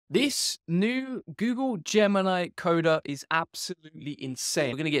This new Google Gemini coder is absolutely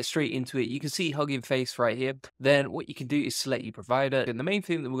insane. We're going to get straight into it. You can see Hugging Face right here. Then what you can do is select your provider. And the main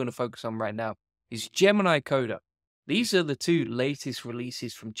thing that we're going to focus on right now is Gemini coder. These are the two latest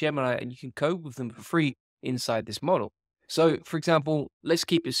releases from Gemini, and you can code with them for free inside this model. So, for example, let's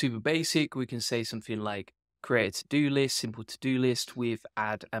keep it super basic. We can say something like create a to-do list, simple to-do list with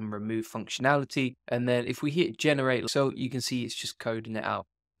add and remove functionality. And then if we hit generate, so you can see it's just coding it out.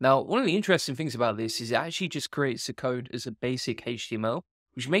 Now, one of the interesting things about this is it actually just creates the code as a basic HTML,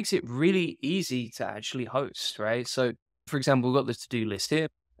 which makes it really easy to actually host, right? So, for example, we've got the to-do list here,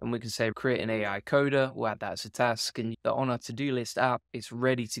 and we can say create an AI coder, we'll add that as a task, and on our to-do list app, it's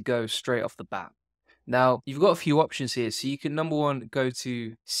ready to go straight off the bat. Now, you've got a few options here. So you can, number one, go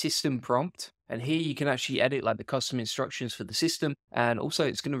to system prompt, and here you can actually edit like the custom instructions for the system, and also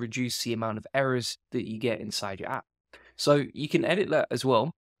it's going to reduce the amount of errors that you get inside your app. So you can edit that as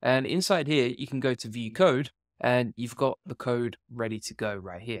well. And inside here, you can go to view code and you've got the code ready to go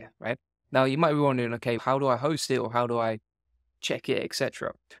right here, right? Now you might be wondering, okay, how do I host it or how do I check it,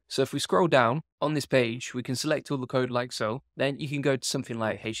 etc. So if we scroll down on this page, we can select all the code like so. Then you can go to something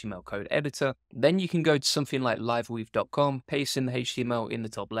like HTML code editor. Then you can go to something like liveweave.com, paste in the HTML in the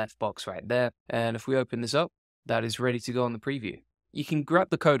top left box right there. And if we open this up, that is ready to go on the preview. You can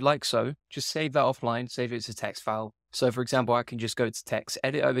grab the code like so, just save that offline, save it as a text file. So for example, I can just go to text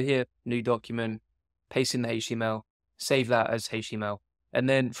edit over here, new document, paste in the HTML, save that as HTML. And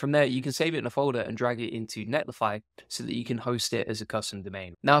then from there, you can save it in a folder and drag it into Netlify so that you can host it as a custom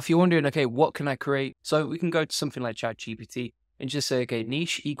domain. Now, if you're wondering, okay, what can I create? So we can go to something like ChatGPT and just say, okay,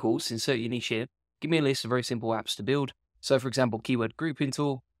 niche equals, insert your niche here. Give me a list of very simple apps to build. So for example, keyword grouping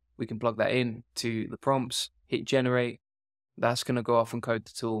tool, we can plug that in to the prompts, hit generate. That's going to go off and code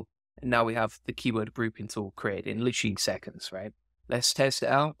the tool. And now we have the keyword grouping tool created in literally seconds, right? Let's test it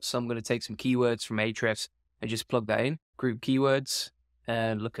out. So I'm going to take some keywords from Ahrefs and just plug that in, group keywords,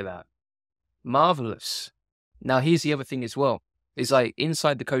 and look at that. Marvelous. Now, here's the other thing as well. It's like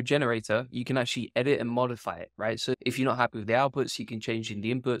inside the code generator, you can actually edit and modify it, right? So if you're not happy with the outputs, you can change in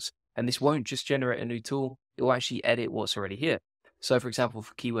the inputs, and this won't just generate a new tool. It will actually edit what's already here. So for example,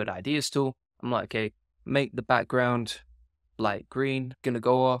 for keyword ideas tool, I'm like, okay, make the background light green, gonna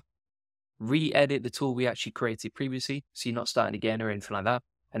go off, re-edit the tool we actually created previously, so you're not starting again or anything like that.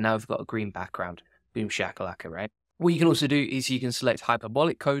 And now we've got a green background. Boom shakalaka, right? What you can also do is you can select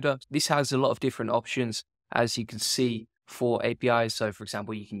hyperbolic coder. This has a lot of different options, as you can see, for APIs. So for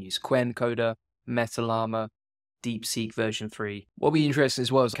example, you can use Quen coder, Metallama, DeepSeek version 3. What will be interesting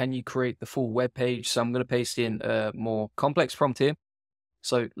as well is, can you create the full web page? So I'm going to paste in a more complex prompt here.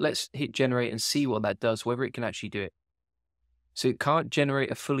 So let's hit generate and see what that does, whether it can actually do it. So it can't generate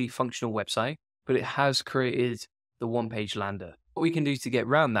a fully functional website, but it has created the one-page lander. What we can do to get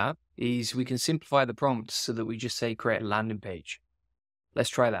around that is we can simplify the prompt so that we just say create a landing page. Let's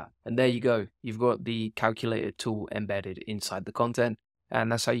try that. And there you go. You've got the calculator tool embedded inside the content,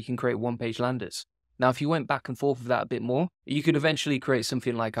 and that's how you can create one-page landers. Now, if you went back and forth with that a bit more, you could eventually create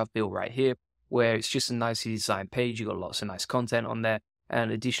something like I've built right here, where it's just a nicely designed page. You've got lots of nice content on there.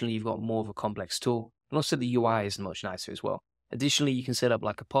 And additionally, you've got more of a complex tool. And also the UI is much nicer as well. Additionally, you can set up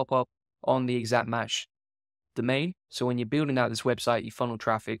like a pop-up on the exact match domain. So when you're building out this website, you funnel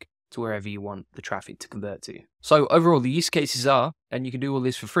traffic to wherever you want the traffic to convert to. So overall, the use cases are, and you can do all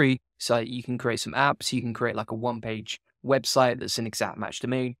this for free. So you can create some apps. You can create like a one-page website that's an exact match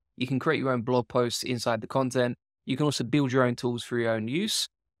domain. You can create your own blog posts inside the content. You can also build your own tools for your own use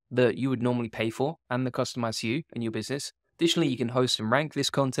that you would normally pay for and they're customized to you and your business. Additionally, you can host and rank this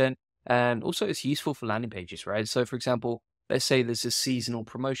content. And also it's useful for landing pages, right? So for example, let's say there's a seasonal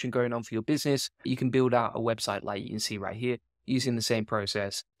promotion going on for your business. You can build out a website like you can see right here using the same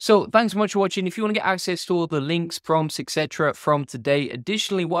process. So thanks so much for watching. If you want to get access to all the links, prompts, etc. from today,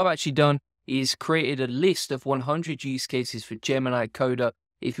 additionally, what I've actually done is created a list of 100 use cases for Gemini Coder.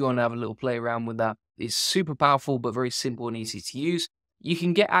 If you want to have a little play around with that, it's super powerful, but very simple and easy to use. You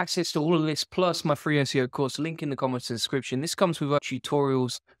can get access to all of this, plus my free SEO course, link in the comments and description. This comes with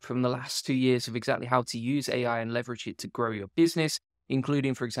tutorials from the last 2 years of exactly how to use AI and leverage it to grow your business,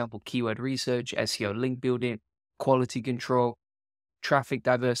 including, for example, keyword research, SEO link building, quality control, traffic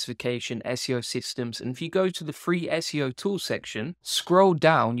diversification, SEO systems. And if you go to the free SEO tools section, scroll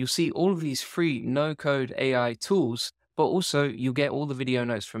down, you'll see all of these free no-code AI tools, but also you'll get all the video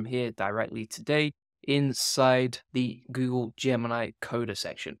notes from here directly today inside the Google Gemini Coder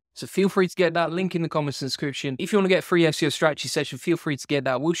section. So feel free to get that, link in the comments and description. If you want to get a free SEO strategy session, feel free to get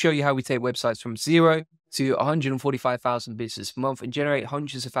that. We'll show you how we take websites from 0 to 145,000 visitors per month and generate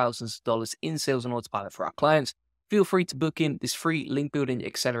hundreds of thousands of dollars in sales on autopilot for our clients. feel free to book in this free link building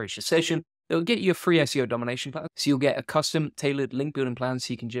acceleration session. It'll get you a free SEO domination plan. So you'll get a custom tailored link building plan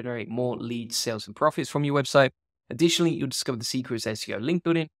so you can generate more leads, sales, and profits from your website. Additionally, you'll discover the secrets of SEO link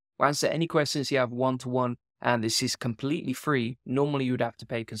building. We'll answer any questions you have one-to-one, and this is completely free. Normally, you would have to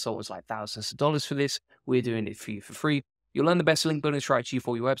pay consultants like thousands of dollars for this. We're doing it for you for free. You'll learn the best link building strategy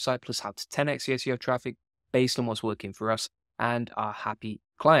for your website, plus how to 10x the SEO traffic based on what's working for us and our happy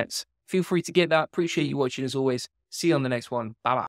clients. Feel free to get that. Appreciate you watching as always. See you on the next one. Bye-bye.